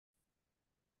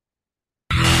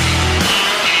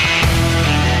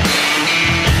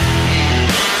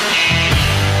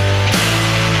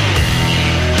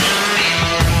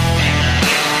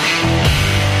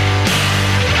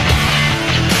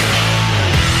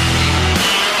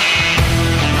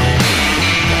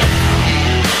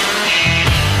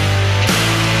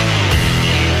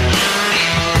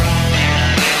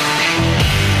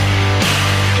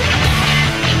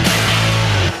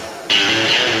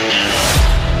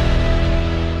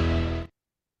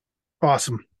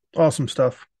Awesome. Awesome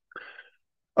stuff.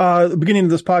 At the beginning of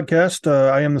this podcast,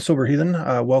 I am the Sober Heathen.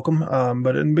 Welcome.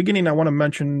 But in the beginning, I want to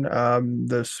mention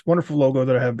this wonderful logo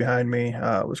that I have behind me.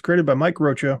 It was created by Mike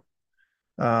Rocha.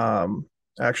 I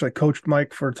actually coached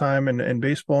Mike for a time in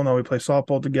baseball. Now we play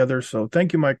softball together. So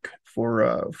thank you, Mike,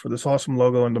 for this awesome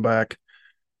logo in the back.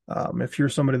 If you're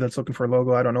somebody that's looking for a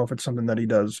logo, I don't know if it's something that he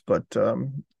does, but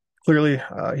clearly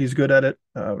he's good at it.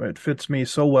 It fits me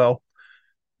so well.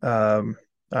 Um,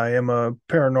 I am a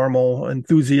paranormal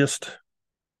enthusiast.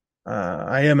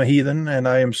 I am a heathen and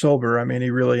I am sober. I mean, he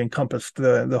really encompassed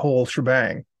the whole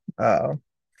shebang. Uh,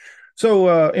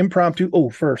 Impromptu. Oh,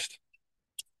 first,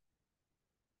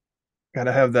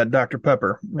 gotta have that Dr.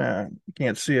 Pepper. You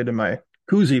can't see it in my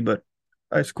koozie, but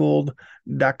ice cold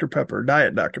Dr. Pepper,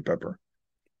 Diet Dr. Pepper.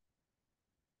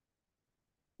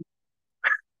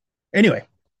 Anyway,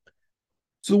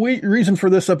 so the reason for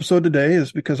this episode today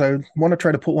is because I want to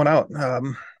try to put one out.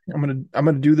 I'm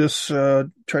gonna do this.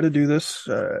 Try to do this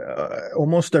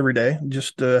almost every day,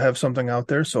 just to have something out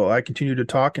there, so I continue to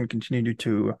talk and continue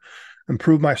to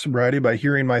improve my sobriety by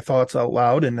hearing my thoughts out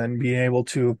loud and then being able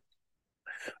to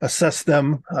assess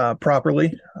them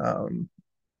properly.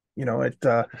 You know, it.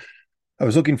 I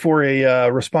was looking for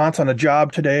a response on a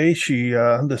job today.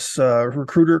 This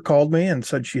recruiter called me and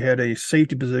said she had a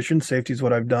safety position. Safety is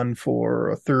what I've done for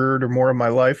a third or more of my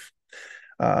life.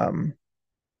 Um,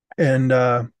 and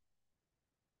So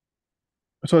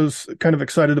I was kind of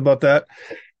excited about that.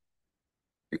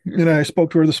 And I spoke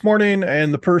to her this morning,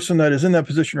 and the person that is in that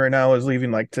position right now is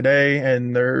leaving like today,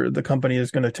 and the company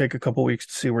is going to take a couple weeks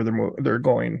to see where they're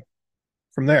going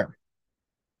from there.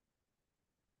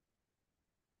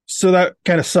 So that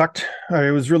kind of sucked.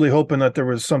 I was really hoping that there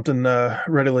was something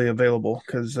readily available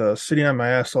because sitting on my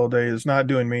ass all day is not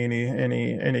doing me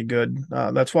any good.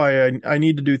 That's why I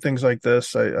need to do things like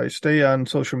this. I stay on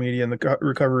social media in the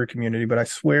recovery community, but I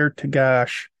swear to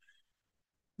gosh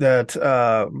that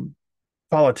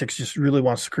politics just really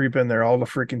wants to creep in there all the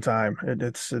freaking time.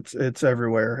 It's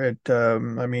everywhere. I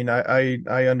mean,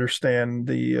 I understand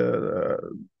the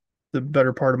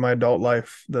better part of my adult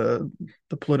life. The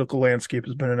political landscape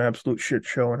has been an absolute shit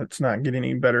show, and it's not getting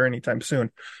any better anytime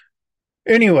soon.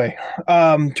 Anyway,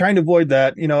 trying to avoid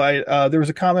that. There was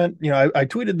a comment. I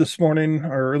tweeted this morning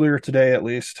or earlier today, at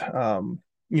least. That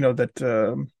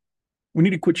we need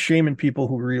to quit shaming people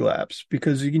who relapse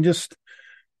because you can just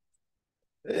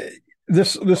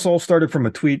this all started from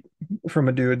a tweet from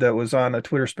a dude that was on a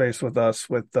Twitter space with us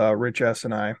with Rich S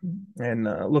and I, and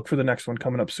look for the next one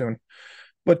coming up soon.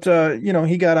 But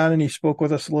he got on and he spoke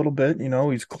with us a little bit.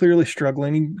 He's clearly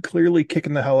struggling, clearly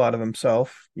kicking the hell out of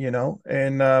himself.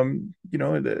 And a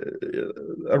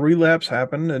relapse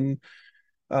happened, and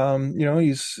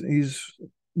he's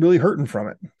really hurting from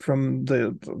it, from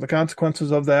the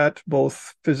consequences of that,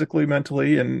 both physically,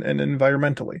 mentally, and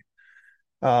environmentally.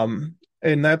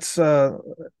 And that's there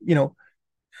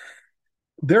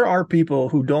are people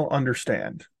who don't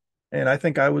understand. And I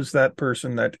think I was that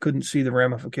person that couldn't see the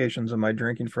ramifications of my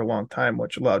drinking for a long time,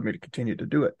 which allowed me to continue to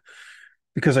do it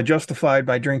because I justified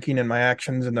my drinking and my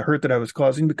actions and the hurt that I was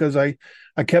causing because I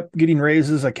kept getting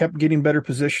raises. I kept getting better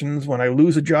positions. When I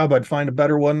lose a job, I'd find a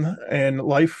better one. And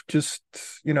life just,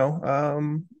 the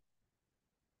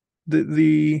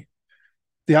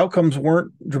outcomes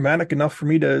weren't dramatic enough for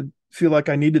me to feel like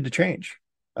I needed to change.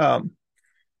 Um,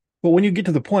 but when you get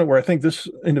to the point where I think this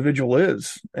individual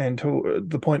is, and to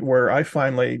the point where I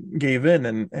finally gave in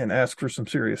and asked for some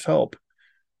serious help,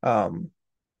 um,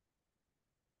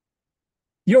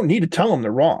 you don't need to tell them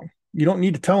they're wrong. You don't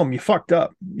need to tell them you fucked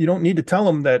up. You don't need to tell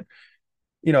them that,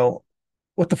 you know,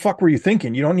 what the fuck were you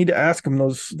thinking? You don't need to ask them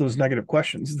those negative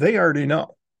questions. They already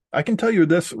know. I can tell you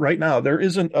this right now. There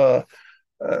isn't a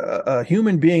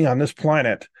human being on this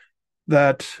planet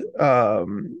that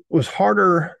was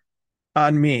harder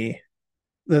on me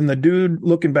than the dude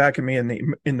looking back at me in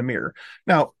the mirror.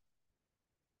 Now,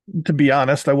 to be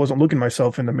honest, I wasn't looking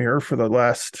myself in the mirror for the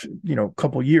last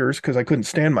couple years because I couldn't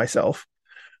stand myself.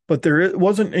 But there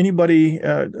wasn't anybody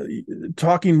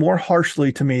talking more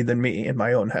harshly to me than me in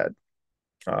my own head.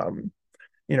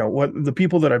 What the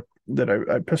people that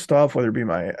I pissed off, whether it be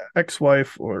my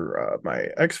ex-wife or my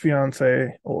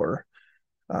ex-fiance or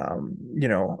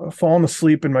falling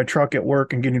asleep in my truck at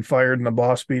work and getting fired and the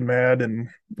boss being mad and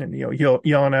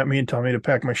yelling at me and telling me to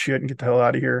pack my shit and get the hell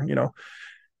out of here.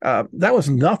 That was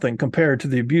nothing compared to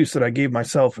the abuse that I gave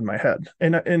myself in my head,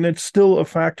 and it's still a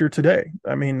factor today.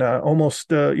 I mean,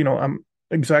 almost I'm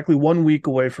exactly 1 week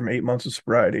away from 8 months of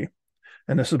sobriety,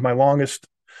 and this is my longest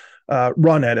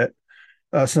run at it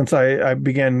since I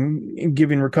began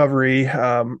giving recovery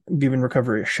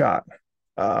a shot.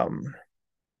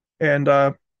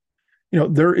 And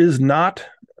there is not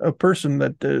a person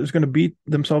that is going to beat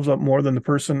themselves up more than the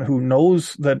person who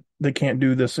knows that they can't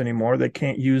do this anymore. They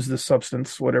can't use this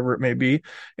substance, whatever it may be,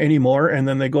 anymore. And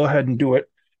then they go ahead and do it.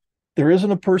 There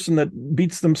isn't a person that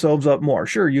beats themselves up more.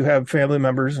 Sure, you have family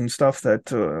members and stuff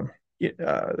that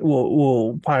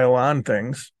will pile on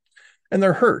things, and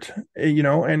they're hurt,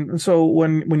 and so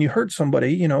when you hurt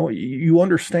somebody, you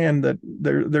understand that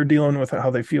they're dealing with how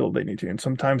they feel they need to, and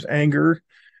sometimes anger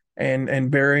and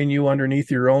burying you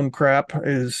underneath your own crap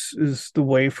is the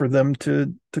way for them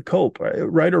to cope,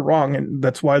 right or wrong, and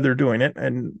that's why they're doing it.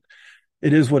 And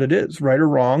it is what it is, right or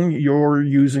wrong. You're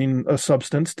using a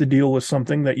substance to deal with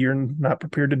something that you're not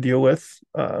prepared to deal with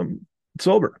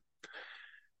sober.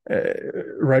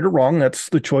 Right or wrong, that's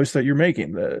the choice that you're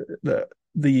making.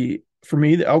 The For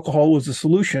me, the alcohol was the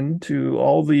solution to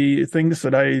all the things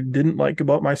that I didn't like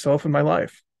about myself in my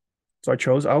life. So I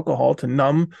chose alcohol to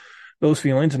numb those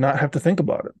feelings and not have to think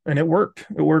about it. And it worked.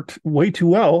 It worked way too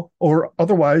well, or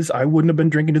otherwise I wouldn't have been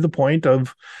drinking to the point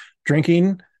of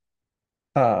drinking,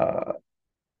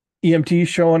 EMTs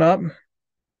showing up,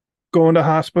 going to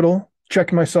hospital,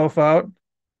 checking myself out,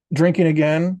 drinking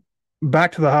again,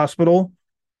 back to the hospital,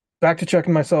 back to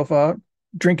checking myself out,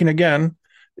 drinking again.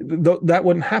 That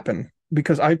wouldn't happen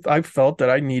because I felt that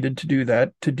I needed to do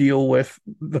that to deal with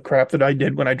the crap that I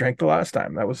did when I drank the last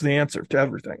time. That was the answer to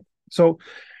everything. So,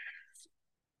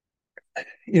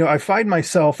 I found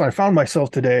myself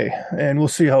today, and we'll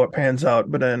see how it pans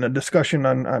out. But in a discussion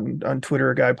on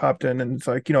Twitter, a guy popped in and it's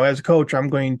like, as a coach, I'm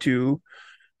going to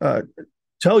uh,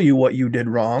 tell you what you did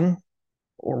wrong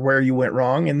or where you went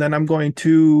wrong, and then I'm going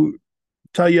to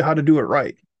tell you how to do it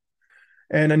right.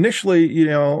 And initially,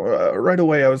 right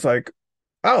away, I was like,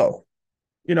 oh,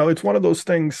 it's one of those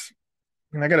things,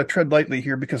 and I got to tread lightly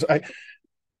here because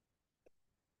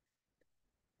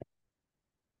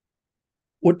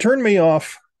what turned me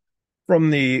off from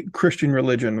the Christian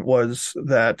religion was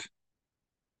that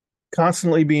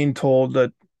constantly being told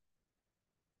that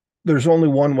there's only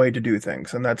one way to do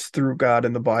things, and that's through God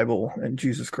and the Bible and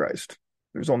Jesus Christ.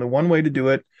 There's only one way to do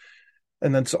it,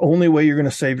 and that's the only way you're going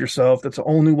to save yourself. That's the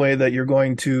only way that you're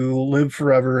going to live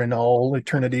forever in all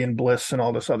eternity and bliss and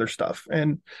all this other stuff.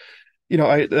 And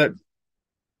it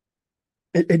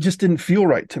just didn't feel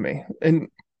right to me. And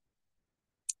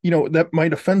that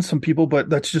might offend some people, but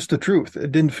that's just the truth.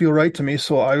 It didn't feel right to me,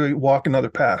 so I walk another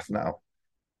path now,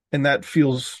 and that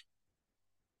feels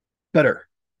better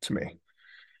to me.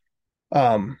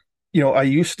 I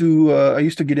used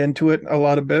to get into it a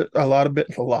lot of bit.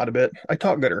 I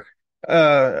talk better.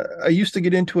 I used to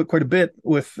get into it quite a bit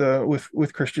with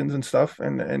Christians and stuff,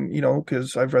 and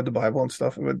because I've read the Bible and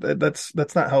stuff, but that's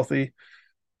not healthy.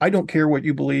 I don't care what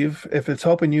you believe. If it's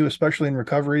helping you, especially in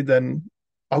recovery, then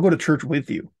I'll go to church with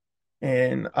you,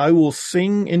 and I will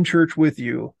sing in church with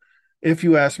you if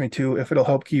you ask me to, if it'll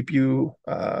help keep you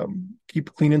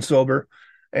keep clean and sober,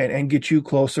 and get you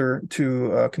closer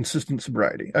to consistent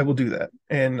sobriety. I will do that,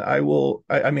 and I will.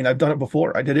 I mean, I've done it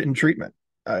before. I did it in treatment.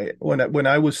 When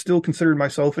I was still considered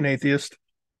myself an atheist,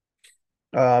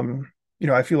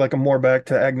 I feel like I'm more back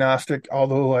to agnostic,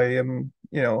 although I am,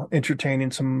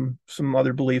 entertaining some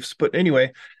other beliefs. But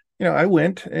anyway, I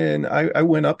went and I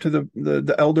went up to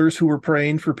the elders who were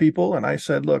praying for people, and I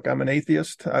said, look, I'm an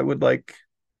atheist. I would like,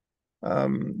 I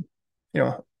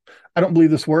don't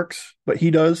believe this works, but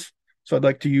he does. So I'd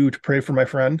like you to pray for my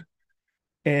friend.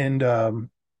 And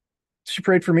she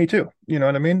prayed for me too. You know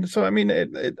what I mean? So, I mean,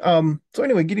 so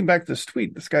anyway, getting back to this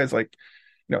tweet, this guy's like,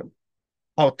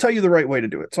 I'll tell you the right way to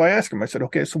do it. So I asked him, I said,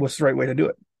 okay, so what's the right way to do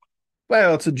it?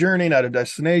 Well, it's a journey, not a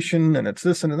destination, and it's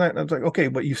this and that. And I was like, okay,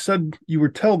 but you said you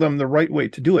would tell them the right way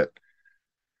to do it.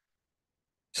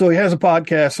 So he has a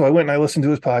podcast. So I went and I listened to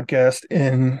his podcast.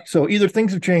 And so either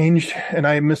things have changed and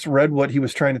I misread what he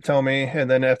was trying to tell me. And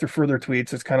then after further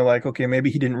tweets, it's kind of like, okay,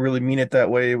 maybe he didn't really mean it that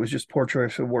way. It was just poor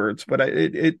choice of words. But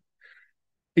it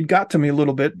got to me a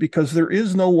little bit because there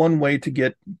is no one way to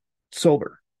get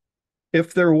sober.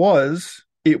 If there was,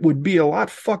 it would be a lot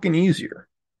fucking easier.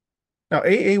 Now,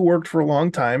 AA worked for a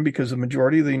long time because the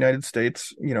majority of the United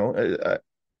States,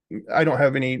 I don't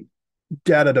have any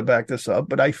data to back this up,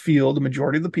 but I feel the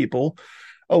majority of the people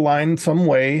align some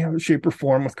way, shape, or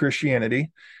form with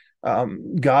Christianity.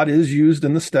 God is used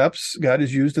in the steps. God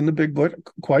is used in the big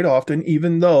book quite often,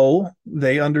 even though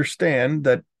they understand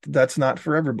that that's not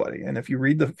for everybody. And if you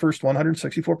read the first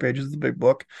 164 pages of the big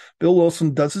book, Bill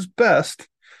Wilson does his best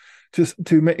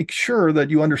to make sure that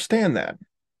you understand that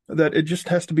it just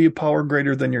has to be a power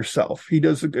greater than yourself. He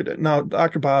does a good. Now,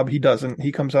 Dr. Bob, he doesn't.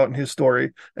 He comes out in his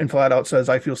story and flat out says,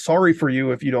 I feel sorry for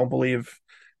you if you don't believe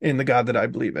in the God that I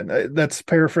believe in. That's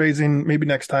paraphrasing. Maybe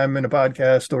next time in a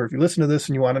podcast, or if you listen to this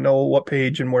and you want to know what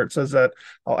page and where it says that,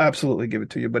 I'll absolutely give it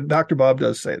to you. But Dr. Bob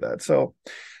does say that. So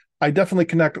I definitely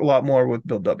connect a lot more with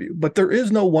Bill W. But there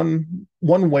is no one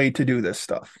way to do this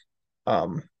stuff.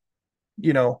 Um,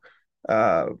 you know,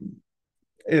 uh,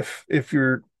 if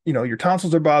you're your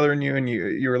tonsils are bothering you and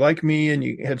you're like me and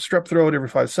you had strep throat every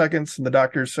 5 seconds and the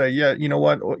doctors say, yeah,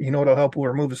 what'll help, will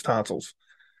remove his tonsils.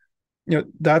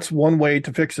 That's one way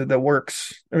to fix it that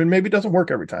works. I mean, maybe it doesn't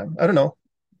work every time. I don't know.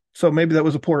 So maybe that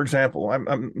was a poor example.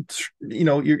 I'm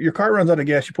your car runs out of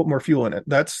gas, you put more fuel in it.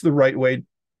 That's the right way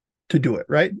to do it,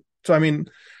 right? So I mean,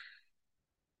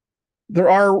 there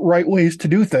are right ways to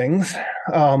do things.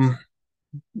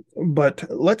 But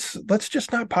let's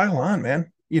just not pile on,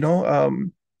 man.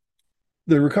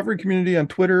 The recovery community on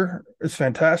Twitter is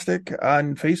fantastic.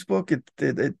 On Facebook,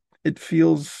 it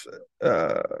feels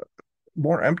uh,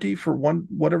 more empty for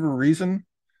whatever reason.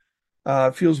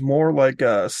 It feels more like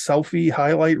a selfie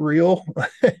highlight reel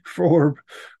for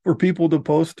for people to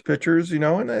post pictures,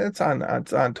 and it's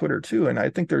on Twitter too. And I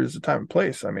think there's a time and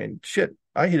place. I mean, shit,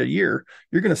 I hit a year.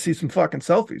 You're gonna see some fucking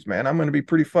selfies, man. I'm gonna be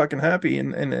pretty fucking happy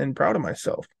and proud of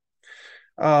myself.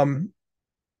 Um,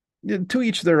 to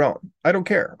each their own. I don't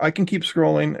care. I can keep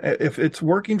scrolling if it's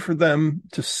working for them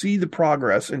to see the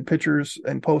progress in pictures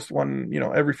and post one,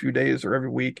 every few days or every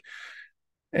week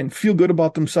and feel good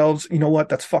about themselves. You know what?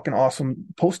 That's fucking awesome.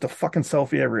 Post a fucking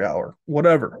selfie every hour.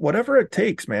 Whatever it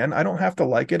takes, man. I don't have to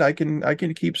like it. I can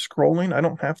keep scrolling. I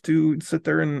don't have to sit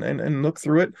there and look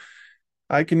through it.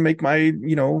 I can make my,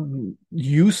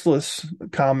 useless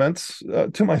comments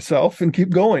to myself and keep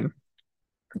going.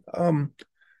 Um,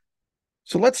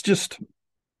 so let's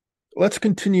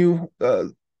continue.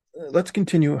 If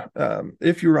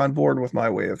you're on board with my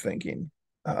way of thinking,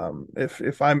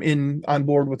 if I'm on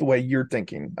board with the way you're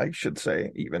thinking, I should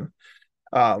say, even,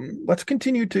 let's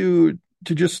continue to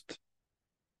just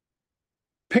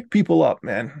pick people up,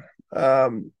 man.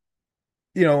 I've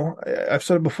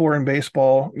said it before in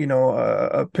baseball.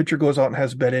 A pitcher goes out and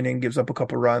has a bad inning, gives up a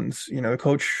couple runs. The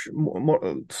coach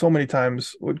so many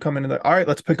times would come in and all right,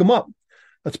 let's pick him up.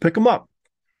 Let's pick him up.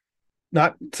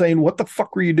 Not saying what the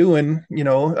fuck were you doing?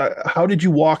 How did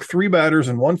you walk three batters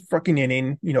in one fucking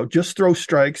inning? Just throw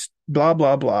strikes, blah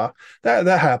blah blah. That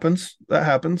happens. That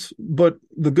happens. But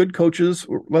the good coaches,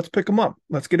 let's pick them up.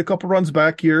 Let's get a couple runs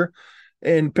back here,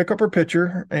 and pick up our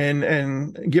pitcher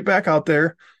and get back out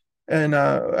there and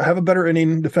have a better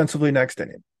inning defensively next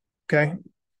inning. Okay,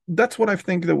 that's what I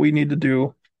think that we need to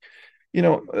do.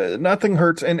 Nothing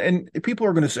hurts. And people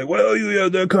are going to say, well, you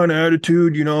have that kind of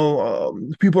attitude,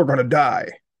 people are going to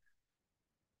die.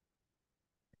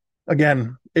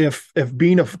 Again, if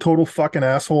being a total fucking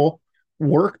asshole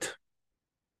worked,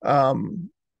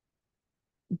 um,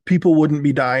 people wouldn't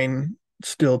be dying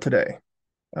still today.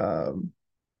 Um,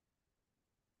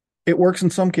 it works in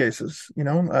some cases,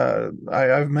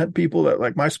 I've met people that,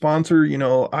 like my sponsor,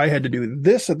 I had to do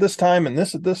this at this time and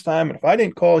this at this time. And if I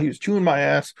didn't call, he was chewing my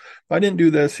ass. If I didn't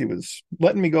do this, he was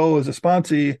letting me go as a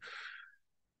sponsee.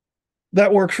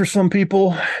 That works for some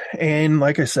people. And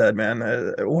like I said,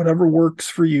 man, whatever works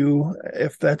for you,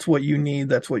 if that's what you need,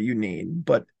 that's what you need.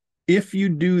 But if you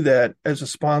do that as a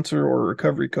sponsor or a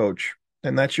recovery coach,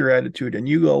 and that's your attitude, and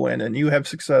you go in and you have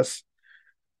success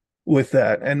with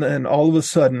that, and then all of a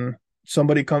sudden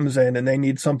somebody comes in and they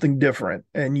need something different,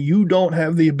 and you don't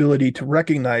have the ability to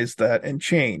recognize that and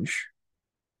change,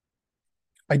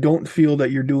 I don't feel that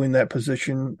you're doing that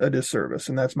position a disservice.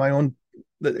 And that's my own,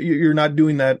 you're not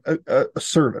doing that a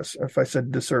service. If I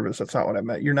said disservice, that's not what I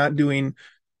meant. You're not doing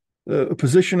the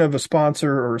position of a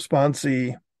sponsor or a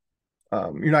sponsee.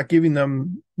 You're not giving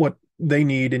them what they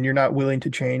need, and you're not willing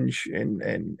to change.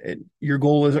 And your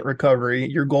goal isn't recovery.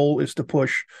 Your goal is to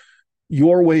push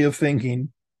your way of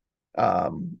thinking,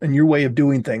 and your way of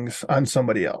doing things on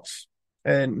somebody else.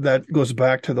 And that goes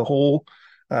back to the whole,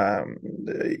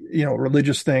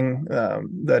 religious thing,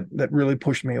 that really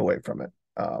pushed me away from it.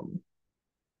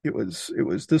 It was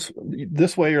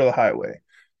this way or the highway.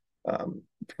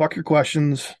 Fuck your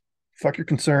questions, fuck your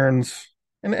concerns.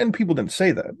 And people didn't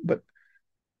say that, but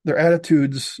their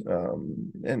attitudes,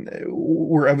 and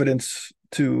were evidence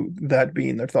to that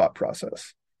being their thought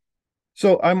process.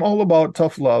 So I'm all about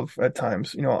tough love at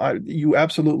times. You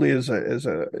absolutely, as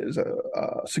a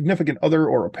significant other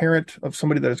or a parent of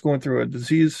somebody that is going through a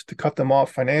disease, to cut them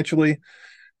off financially,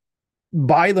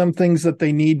 buy them things that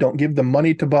they need. Don't give them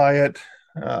money to buy it.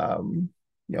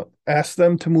 Ask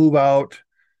them to move out.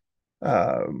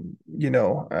 Don't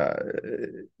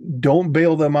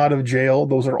bail them out of jail.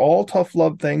 Those are all tough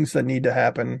love things that need to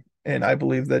happen, and I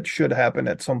believe that should happen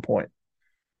at some point.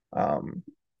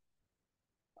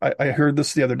 I heard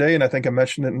this the other day, and I think I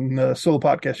mentioned it in the solo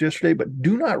podcast yesterday, but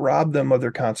do not rob them of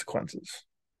their consequences.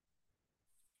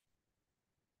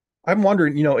 I'm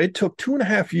wondering, it took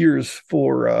 2.5 years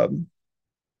for,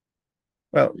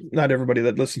 well, not everybody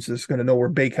that listens to this is going to know where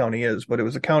Bay County is, but it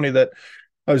was a county that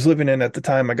I was living in at the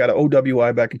time. I got an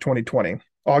OWI back in 2020,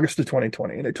 August of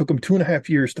 2020, and it took them 2.5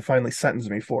 years to finally sentence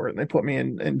me for it. And they put me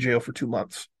in jail for 2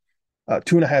 months,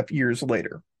 2.5 years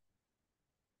later.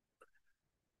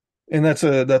 And that's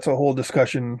a whole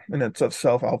discussion in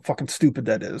itself, how fucking stupid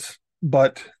that is.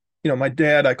 But,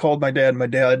 I called my dad, my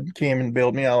dad came and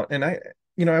bailed me out. And I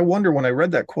wonder when I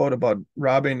read that quote about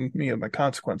robbing me of my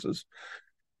consequences,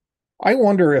 I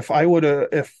wonder if I would have,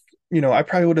 if, I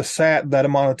probably would have sat that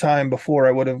amount of time before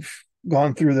I would have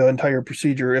gone through the entire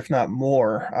procedure, if not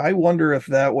more. I wonder if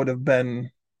that would have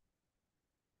been,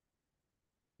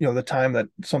 the time that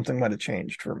something might have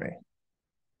changed for me.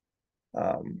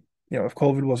 If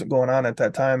COVID wasn't going on at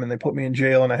that time and they put me in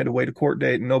jail and I had to wait a court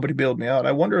date and nobody bailed me out,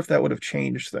 I wonder if that would have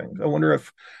changed things. I wonder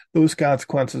if those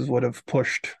consequences would have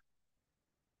pushed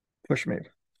me.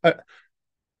 I,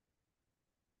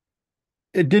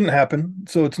 it didn't happen,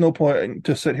 so it's no point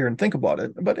to sit here and think about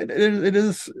it. But it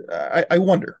is. I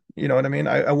wonder. You know what I mean?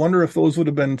 I wonder if those would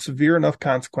have been severe enough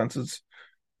consequences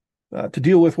to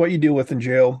deal with what you deal with in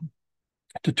jail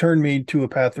to turn me to a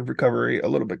path of recovery a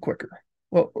little bit quicker.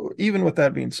 Well, even with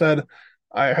that being said,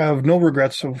 I have no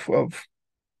regrets of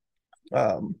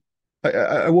um,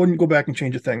 I wouldn't go back and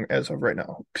change a thing as of right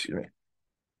now. Excuse me.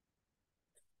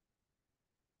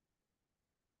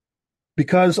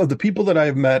 Because of the people that I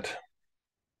have met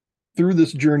through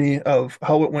this journey of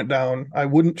how it went down, I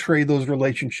wouldn't trade those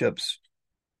relationships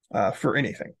for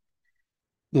anything.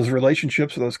 Those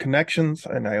relationships, those connections,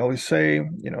 and I always say,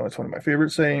 it's one of my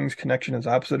favorite sayings, connection is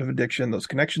opposite of addiction. Those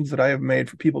connections that I have made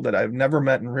for people that I've never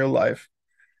met in real life,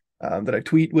 that I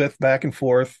tweet with back and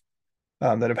forth,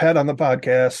 that I've had on the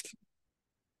podcast,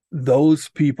 those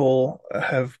people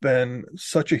have been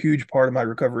such a huge part of my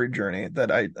recovery journey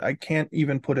that I can't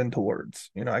even put into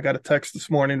words. I got a text this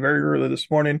morning, very early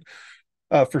this morning.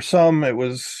 For some, it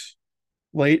was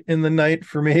late in the night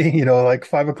for me, like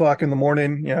 5 o'clock in the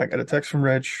morning. I got a text from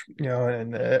Rich,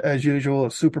 and as usual,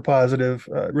 super positive,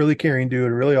 really caring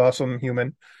dude, really awesome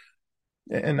human.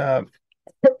 And, I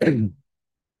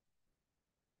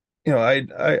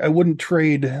wouldn't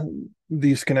trade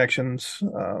these connections,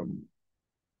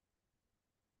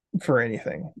 for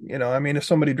anything. I mean, if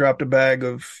somebody dropped a bag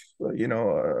of,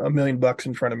 $1 million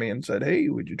in front of me and said, "Hey,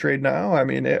 would you trade now?" I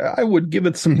mean, I would give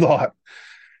it some thought.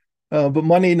 But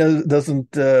money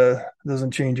doesn't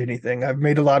change anything. I've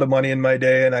made a lot of money in my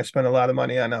day, and I spent a lot of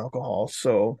money on alcohol.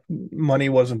 So money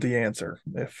wasn't the answer.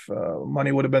 If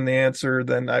money would have been the answer,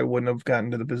 then I wouldn't have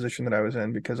gotten to the position that I was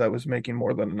in because I was making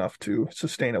more than enough to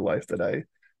sustain a life that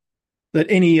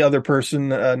any other person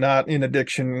not in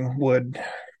addiction would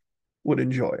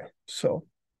enjoy. So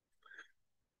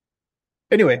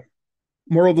anyway,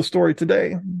 moral of the story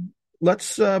today: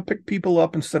 let's pick people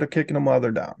up instead of kicking them while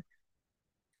they're down.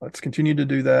 Let's continue to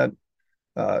do that.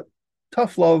 Uh,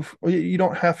 Tough love. You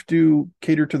don't have to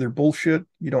cater to their bullshit.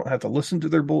 You don't have to listen to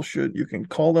their bullshit. You can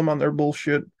call them on their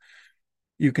bullshit.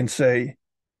 You can say,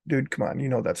 "Dude, come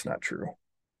on, that's not true.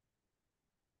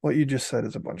 What you just said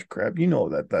is a bunch of crap.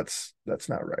 That's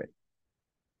not right.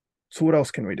 So what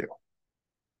else can we do?"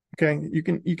 Okay, you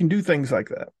can do things like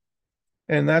that.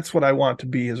 And that's what I want to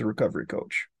be as a recovery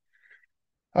coach.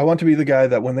 I want to be the guy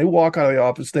that when they walk out of the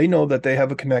office, they know that they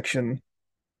have a connection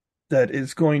that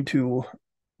is going to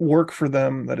work for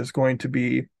them, that is going to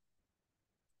be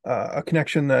a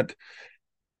connection that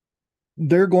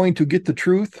they're going to get the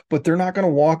truth, but they're not going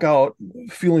to walk out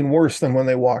feeling worse than when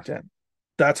they walked in.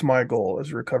 That's my goal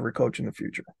as a recovery coach in the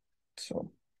future. So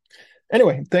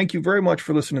anyway, thank you very much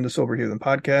for listening to Sober Heathen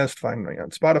Podcast. Find me on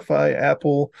Spotify,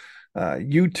 Apple,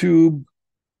 YouTube,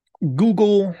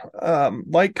 Google.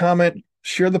 Like, comment,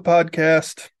 share the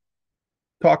podcast,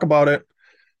 talk about it.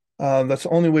 That's the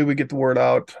only way we get the word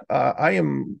out. I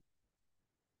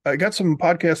got some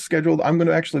podcasts scheduled. I'm going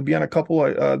to actually be on a couple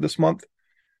this month.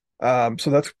 So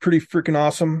that's pretty freaking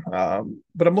awesome.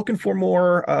 But I'm looking for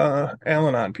more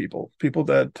Al-Anon people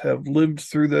that have lived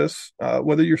through this,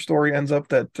 whether your story ends up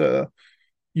that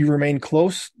you remain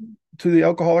close to the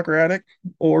alcoholic or addict,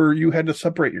 or you had to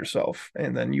separate yourself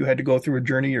and then you had to go through a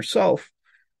journey yourself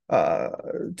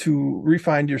to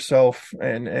refine yourself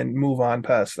and move on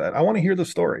past that. I want to hear the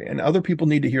story, and other people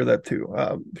need to hear that too.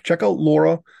 Check out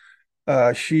Laura.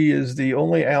 She is the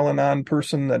only Al-Anon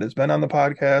person that has been on the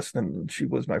podcast, and she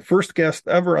was my first guest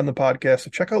ever on the podcast. So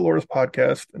check out Laura's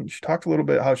podcast, and she talked a little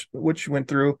bit what she went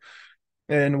through.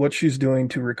 and what she's doing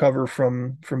to recover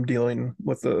from dealing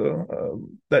with the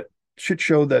that shit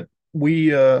show that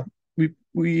we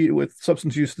with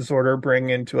substance use disorder bring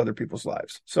into other people's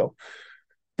lives. So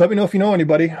let me know if you know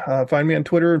anybody. Find me on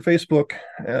Twitter and Facebook.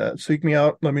 Seek me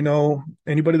out. Let me know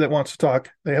anybody that wants to talk.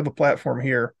 They have a platform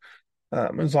here.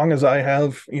 As long as I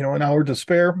have, an hour to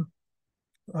spare,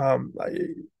 um, I,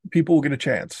 people will get a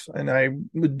chance. And I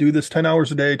would do this 10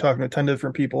 hours a day, talking to 10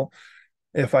 different people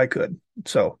if I could.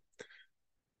 So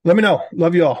let me know.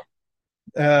 Love you all.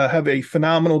 Have a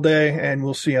phenomenal day, and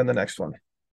we'll see you on the next one.